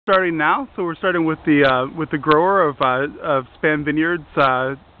starting now. So we're starting with the grower of Spann Vineyards,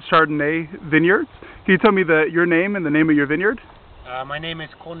 Chardonnay Vineyards. Can you tell me your name and the name of your vineyard? My name is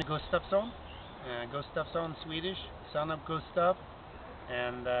GUSTAFSSON. Gustafsson, Swedish, son of Gustav,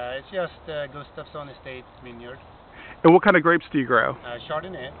 and it's just GUSTAFSSON Estate Vineyard. And what kind of grapes do you grow?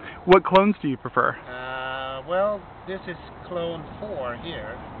 Chardonnay. What clones do you prefer? Well, this is clone 4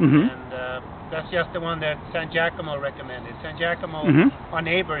 here, Mm-hmm. and that's just the one that Sangiocomo recommended. Sangiocomo, Mm-hmm. our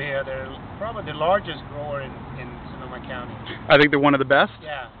neighbor here, they're probably the largest grower in Sonoma County. I think they're one of the best.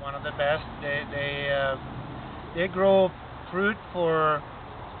 Yeah, one of the best. They grow fruit for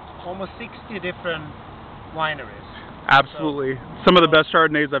almost 60 different wineries. Absolutely. Some of the best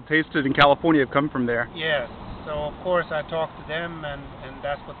Chardonnays I've tasted in California have come from there. Yes. So of course I talked to them, and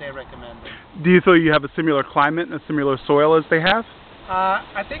that's what they recommended. Do you feel you have a similar climate and a similar soil as they have?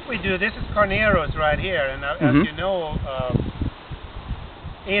 I think we do. This is Carneros right here, and as you know,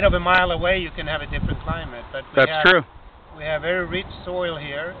 8 of a mile away you can have a different climate. But That's true. We have very rich soil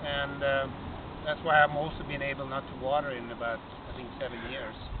here, and that's why I'm also been able not to water in about, I think, 7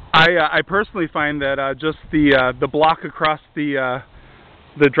 years. I personally find that just the block across the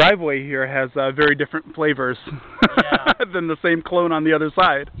driveway here has very different flavors than the same clone on the other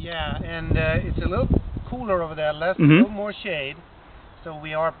side. Yeah, and it's a little cooler over there, a little more shade, so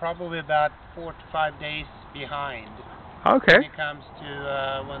we are probably about 4 to 5 days behind. Okay. When it comes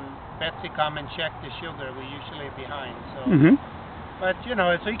to when Betsy come and check the sugar, we're usually behind. So, but you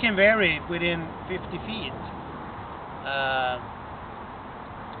know, so it can vary within 50 feet.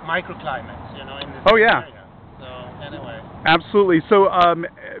 Microclimates, you know, in this area. So anyway. Absolutely. So,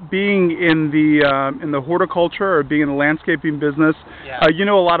 being in the horticulture or being in the landscaping business, you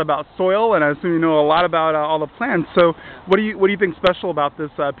know a lot about soil, and I assume you know a lot about all the plants. So, what do you think special about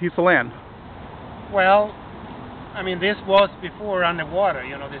this piece of land? Well, I mean, this was before underwater,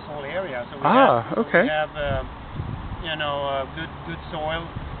 you know, this whole area. So we have you know, good soil,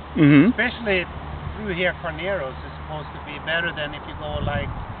 especially through here. Carneros is supposed to be better than if you go like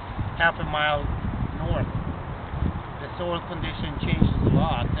half a mile north. The soil condition changes a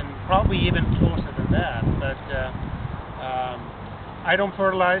lot, and probably even closer than that. But I don't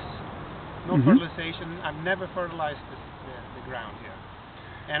fertilize, no fertilization. I've never fertilized the ground here,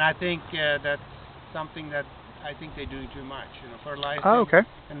 and I think that's something that I think they do too much. You know, fertilizing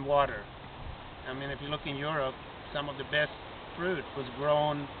and water. I mean, if you look in Europe, some of the best fruit was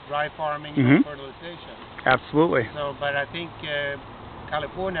grown dry farming and fertilization. Absolutely. So, but I think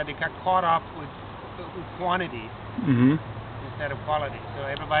California, they got caught up with quantity instead of quality. So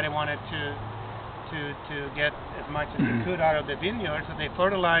everybody wanted to get as much as they could out of the vineyard, so they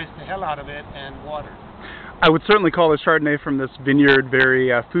fertilized the hell out of it and watered. I would certainly call the Chardonnay from this vineyard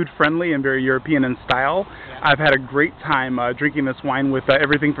very food-friendly and very European in style. Yeah. I've had a great time drinking this wine with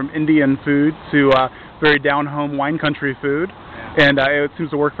everything from Indian food to very down-home wine country food, and it seems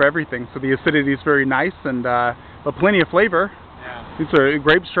to work for everything. So the acidity is very nice, and but plenty of flavor. Yeah. These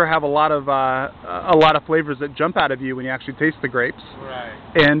grapes sure have a lot of flavors that jump out of you when you actually taste the grapes. Right.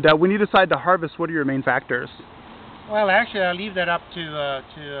 And when you decide to harvest, what are your main factors? Well, actually, I leave that up to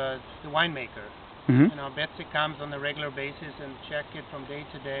the winemaker. You know, Betsy comes on a regular basis and check it from day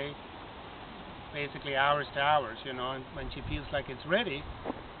to day, basically hours to hours, you know, and when she feels like it's ready,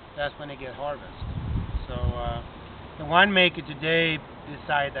 that's when it gets harvested. So the winemaker today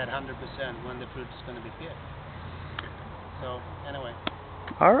decide that 100% when the fruit is going to be picked. So anyway.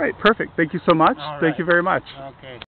 All right, perfect. Thank you so much. All right. Thank you very much. Okay.